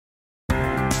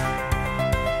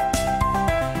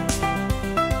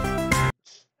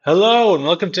Hello and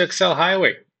welcome to Excel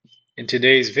Highway. In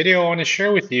today's video, I want to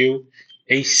share with you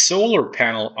a solar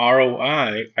panel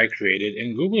ROI I created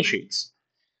in Google Sheets.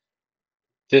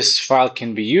 This file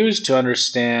can be used to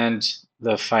understand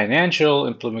the financial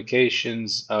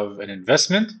implications of an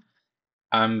investment.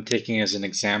 I'm taking as an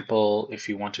example if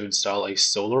you want to install a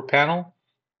solar panel,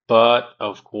 but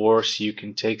of course you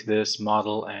can take this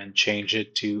model and change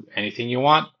it to anything you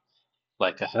want,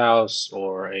 like a house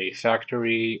or a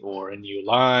factory or a new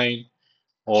line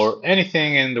or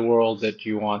anything in the world that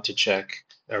you want to check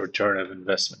a return of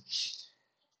investment.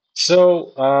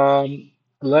 So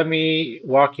let me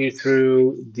walk you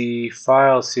through the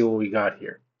file, see what we got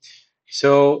here.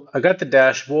 So I got the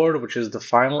dashboard, which is the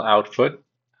final output.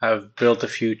 I've built a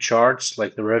few charts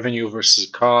like the revenue versus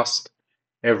cost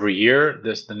every year.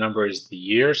 The number is the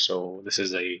year, so this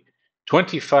is a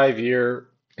 25-year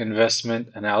investment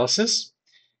analysis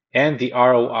and the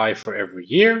ROI for every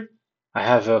year. I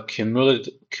have a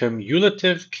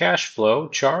cumulative cash flow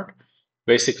chart,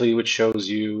 basically, which shows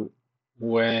you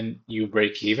when you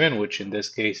break even, which in this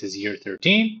case is year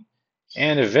 13,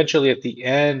 and eventually at the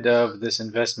end of this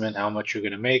investment, how much you're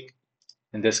going to make,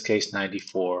 in this case,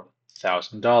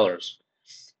 $94,000.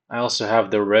 I also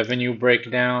have the revenue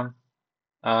breakdown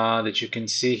that you can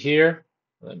see here.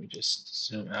 Let me just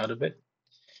zoom out a bit.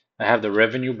 I have the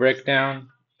revenue breakdown,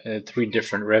 three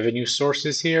different revenue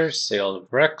sources here: sale of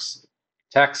RECs,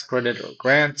 tax credit or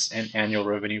grants, and annual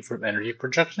revenue from energy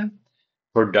production.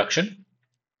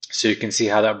 So you can see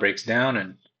how that breaks down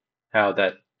and how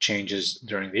that changes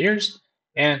during the years.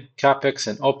 And CapEx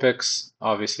and OpEx,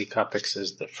 obviously CapEx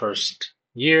is the first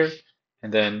year,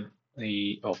 and then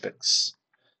the OpEx.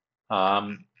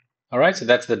 All right, so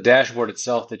that's the dashboard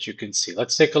itself that you can see.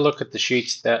 Let's take a look at the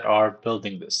sheets that are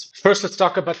building this. First, let's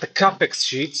talk about the CapEx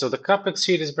sheet. So the CapEx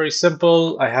sheet is very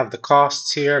simple. I have the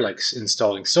costs here, like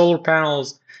installing solar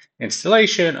panels,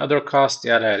 installation, other costs,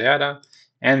 yada, yada, yada,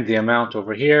 and the amount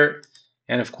over here.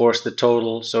 And of course, the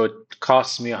total. So it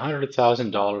costs me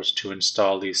 $100,000 to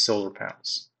install these solar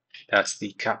panels. That's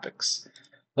the CapEx.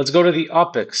 Let's go to the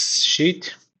OpEx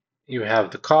sheet. You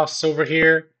have the costs over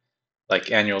here,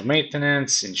 like annual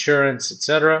maintenance, insurance,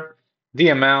 etc., the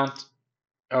amount,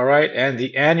 all right, and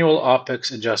the annual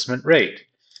OpEx adjustment rate.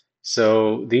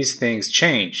 So these things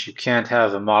change. You can't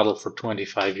have a model for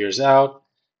 25 years out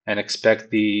and expect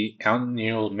the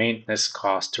annual maintenance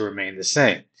cost to remain the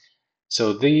same.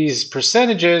 So these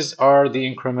percentages are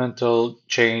the incremental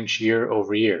change year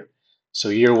over year. So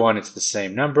year one, it's the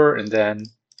same number, and then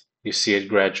you see it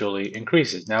gradually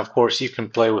increases. Now, of course, you can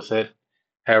play with it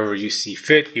however you see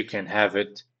fit. You can have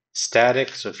it static.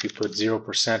 So if you put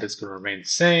 0%, it's going to remain the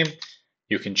same.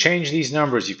 You can change these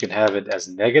numbers. You can have it as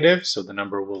negative, so the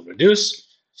number will reduce.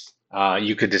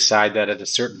 You could decide that at a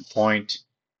certain point,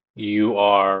 you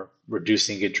are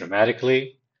reducing it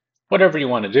dramatically, whatever you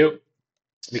want to do.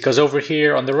 Because over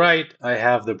here on the right, I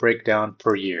have the breakdown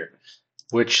per year,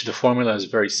 which the formula is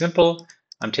very simple.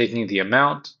 I'm taking the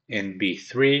amount in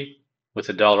B3 with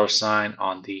a dollar sign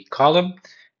on the column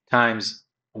times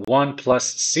 1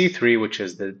 plus C3, which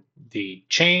is the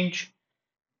change,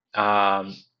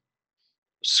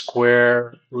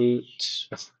 square root.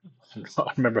 I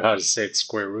don't remember how to say it,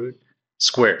 square root.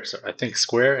 Square, so I think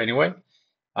square anyway.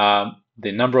 The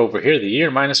number over here, the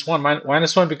year, minus one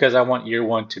because I want year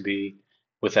one to be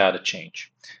without a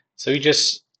change. So you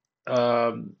just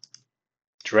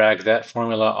drag that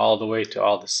formula all the way to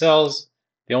all the cells.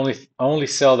 The only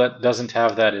cell that doesn't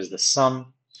have that is the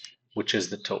sum, which is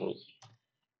the total.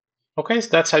 Okay, so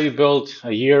that's how you build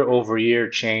a year over year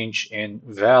change in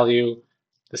value.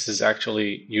 This is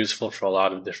actually useful for a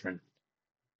lot of different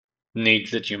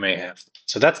needs that you may have.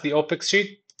 So that's the OpEx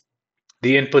sheet.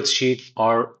 The inputs sheet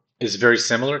is very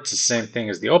similar. It's the same thing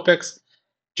as the OpEx,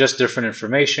 just different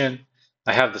information.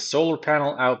 I have the solar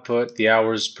panel output, the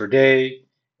hours per day,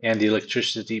 and the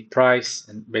electricity price.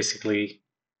 And basically,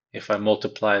 if I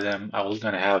multiply them, I'm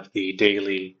going to have the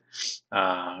daily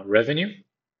revenue.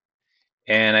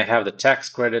 And I have the tax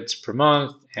credits per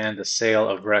month and the sale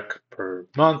of REC per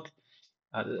month.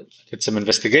 I did some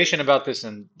investigation about this,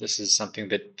 and this is something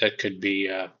that could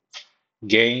be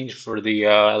gained for the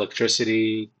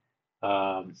electricity,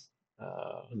 um,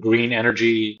 green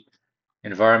energy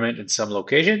environment in some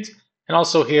locations. And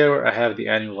also here I have the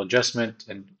annual adjustment,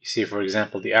 and you see, for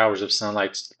example, the hours of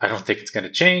sunlight, I don't think it's going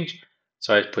to change.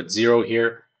 So I put 0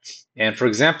 here. And for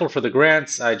example, for the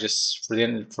grants, I just, for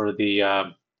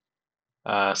the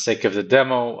sake of the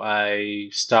demo, I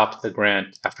stopped the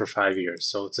grant after 5 years.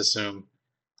 So let's assume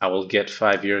I will get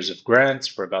 5 years of grants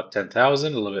for about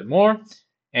 10,000, a little bit more.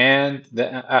 And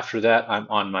after that, I'm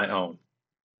on my own,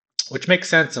 which makes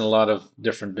sense in a lot of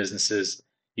different businesses.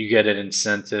 you get an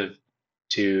incentive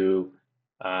to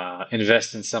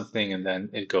invest in something and then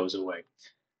it goes away.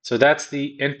 So that's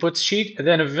the inputs sheet. And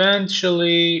then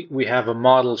eventually we have a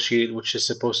model sheet, which is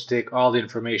supposed to take all the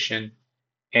information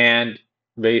and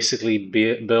basically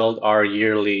build our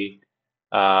yearly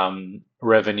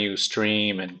revenue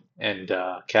stream and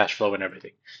cash flow and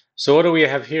everything. So what do we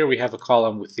have here? We have a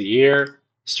column with the year,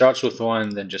 starts with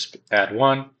one, then just add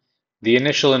one. The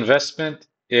initial investment,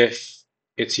 if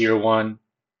it's year one,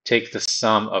 take the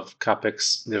sum of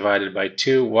capex divided by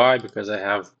 2. Why? Because I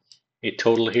have a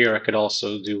total here. I could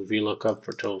also do VLOOKUP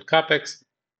for total capex.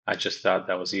 I just thought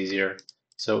that was easier.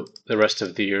 So the rest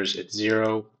of the years, it's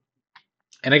 0.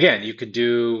 And again, you could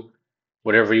do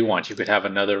whatever you want. You could have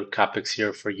another capex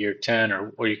here for year 10,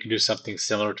 or you can do something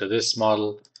similar to this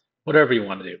model, whatever you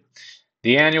want to do.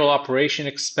 The annual operation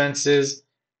expenses,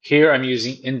 here I'm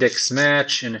using index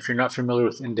match, and if you're not familiar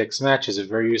with index match, it's a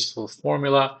very useful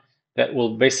formula that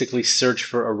will basically search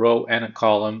for a row and a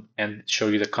column and show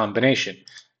you the combination.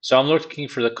 So I'm looking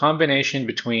for the combination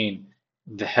between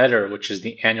the header, which is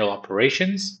the annual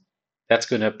operations, that's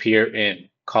going to appear in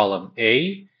column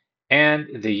A, and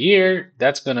the year,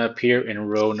 that's going to appear in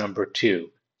row number 2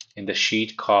 in the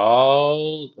sheet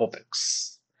called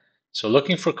OPEX. So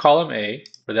looking for column A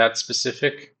for that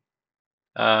specific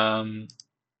value,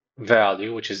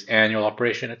 which is annual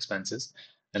operation expenses,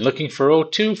 and looking for row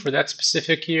 2 for that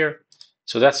specific year.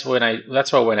 So that's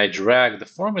why when I drag the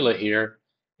formula here,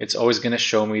 it's always going to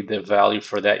show me the value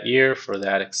for that year for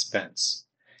that expense.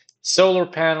 Solar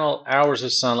panel, hours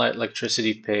of sunlight,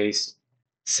 electricity pays,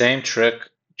 same trick,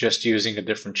 just using a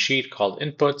different sheet called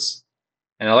inputs.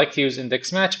 And I like to use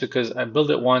index match because I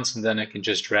build it once and then I can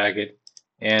just drag it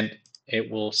and it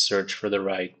will search for the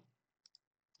right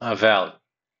value.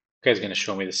 Okay, it's going to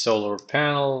show me the solar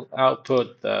panel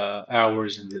output, the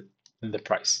hours, and the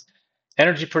price.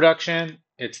 Energy production,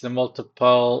 it's the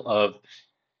multiple of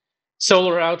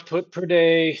solar output per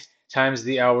day times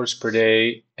the hours per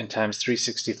day and times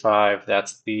 365.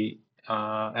 That's the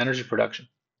energy production.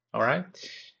 All right.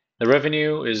 The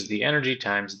revenue is the energy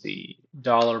times the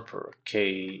dollar per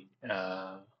K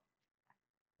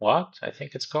watt, I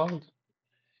think it's called.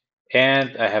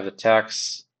 And I have the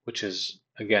tax, which is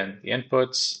again the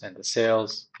inputs and the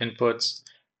sales inputs.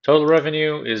 Total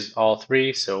revenue is all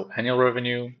three, so annual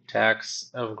revenue,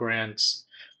 tax of grants,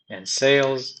 and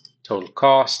sales. Total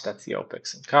cost, that's the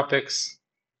OPEX and CAPEX.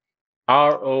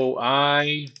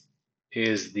 ROI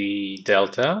is the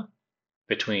delta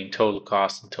between total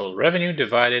cost and total revenue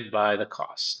divided by the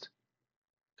cost.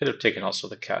 Could have taken also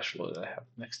the cash flow that I have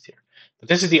next here. But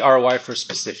this is the ROI for a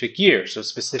specific year. So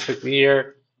specific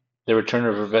year, the return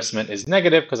of investment is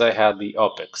negative because I had the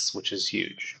OPEX, which is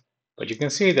huge. But you can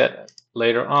see that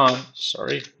later on,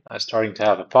 I'm starting to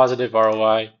have a positive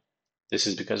ROI. This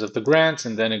is because of the grants,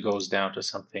 and then it goes down to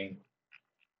something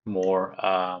more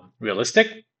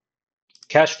realistic.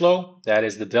 Cash flow, that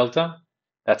is the delta.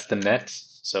 That's the net.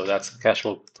 So that's the cash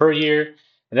flow per year.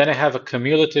 And then I have a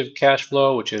cumulative cash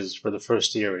flow, which is for the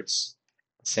first year, it's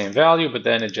the same value, but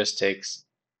then it just takes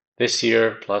this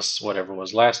year plus whatever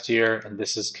was last year. And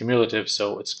this is cumulative,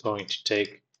 so it's going to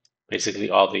take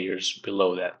basically all the years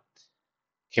below that.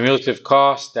 Cumulative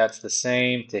cost, that's the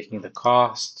same, taking the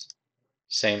cost,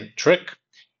 same trick.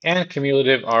 And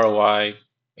cumulative ROI,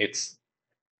 it's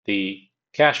the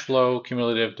cash flow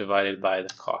cumulative divided by the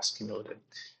cost cumulative.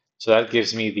 So that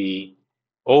gives me the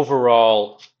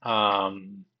overall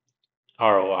ROI.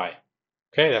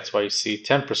 Okay, that's why you see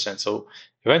 10%. So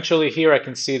eventually here I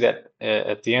can see that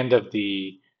at the end of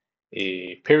the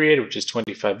period, which is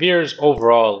 25 years,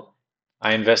 overall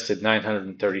I invested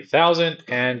 930,000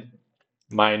 and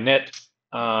my net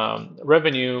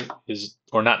revenue is,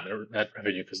 or not net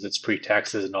revenue because it's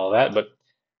pre-taxes and all that, but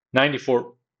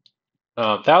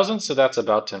 94,000. So that's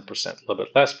about 10%, a little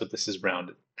bit less, but this is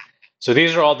rounded. So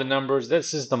these are all the numbers.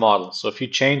 This is the model. So if you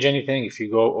change anything, if you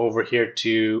go over here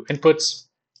to inputs,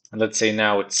 and let's say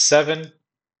now it's 7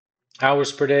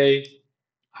 hours per day,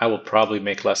 I will probably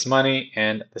make less money.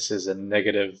 And this is a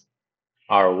negative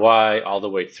ROI all the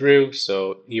way through.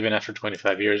 So even after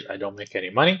 25 years, I don't make any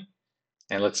money.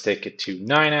 And let's take it to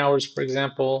 9 hours, for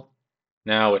example.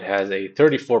 Now it has a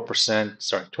 34%,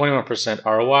 sorry, 21%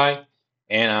 ROI,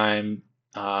 and I'm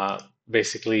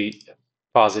basically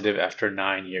positive after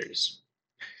 9 years.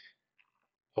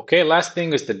 Okay, last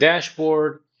thing is the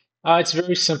dashboard. It's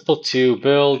very simple to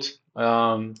build.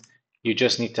 You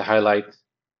just need to highlight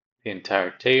the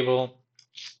entire table.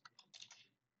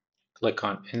 Click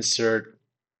on Insert,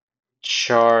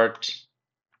 Chart.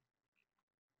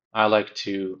 I like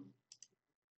to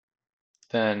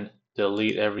then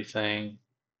delete everything.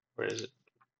 Where is it?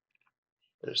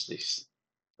 There's these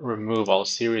remove all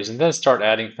series and then start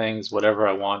adding things, whatever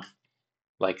I want,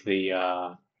 like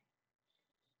the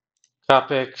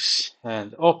CAPEX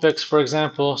and OPEX, for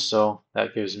example. So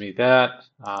that gives me that.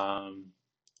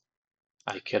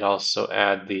 I could also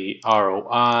add the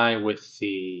ROI with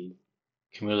the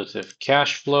cumulative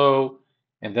cash flow.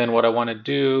 And then what I want to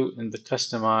do in the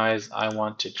customize, I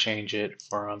want to change it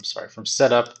from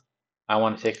setup. I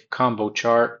want to take a combo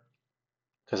chart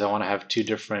because I want to have two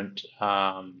different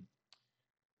uh,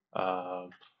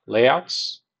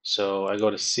 layouts. So I go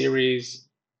to series,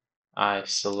 I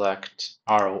select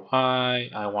ROI.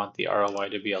 I want the ROI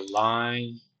to be a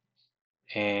line.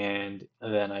 And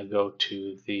then I go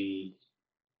to the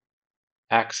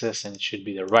axis and it should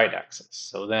be the right axis.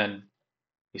 So then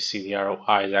you see the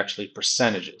ROI is actually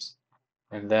percentages.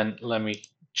 And then let me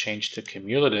change to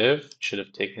cumulative. Should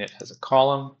have taken it as a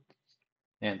column,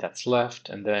 and that's left.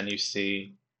 And then you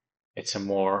see it's a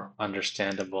more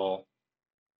understandable.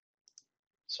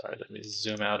 Sorry, let me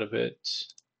zoom out a bit.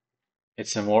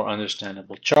 It's a more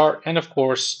understandable chart. And of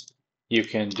course, you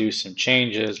can do some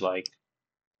changes, like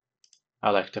I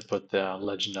like to put the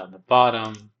legend on the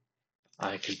bottom.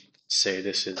 I could say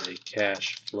this is a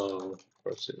cash flow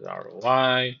versus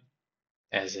ROI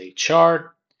as a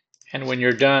chart. And when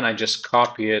you're done, I just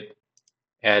copy it,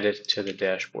 add it to the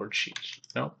dashboard sheet.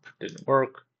 Nope, didn't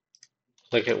work.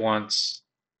 Click it once,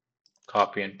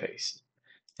 copy and paste.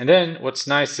 And then what's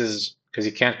nice is, because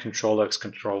you can't Control X,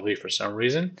 Control V for some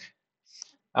reason,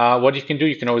 what you can do,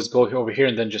 you can always go over here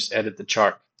and then just edit the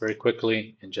chart very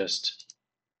quickly and just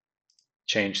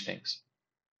change things.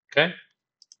 Okay?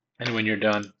 And when you're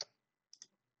done,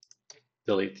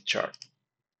 delete the chart.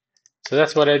 So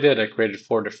that's what I did. I created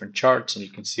 4 different charts, and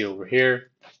you can see over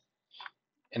here.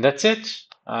 And that's it.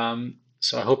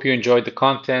 So I hope you enjoyed the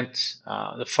content.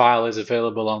 The file is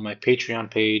available on my Patreon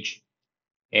page,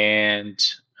 and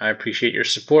I appreciate your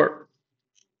support.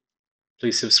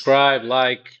 Please subscribe,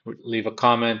 like, leave a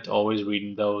comment, always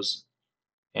reading those,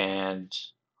 and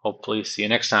hopefully see you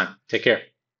next time. Take care.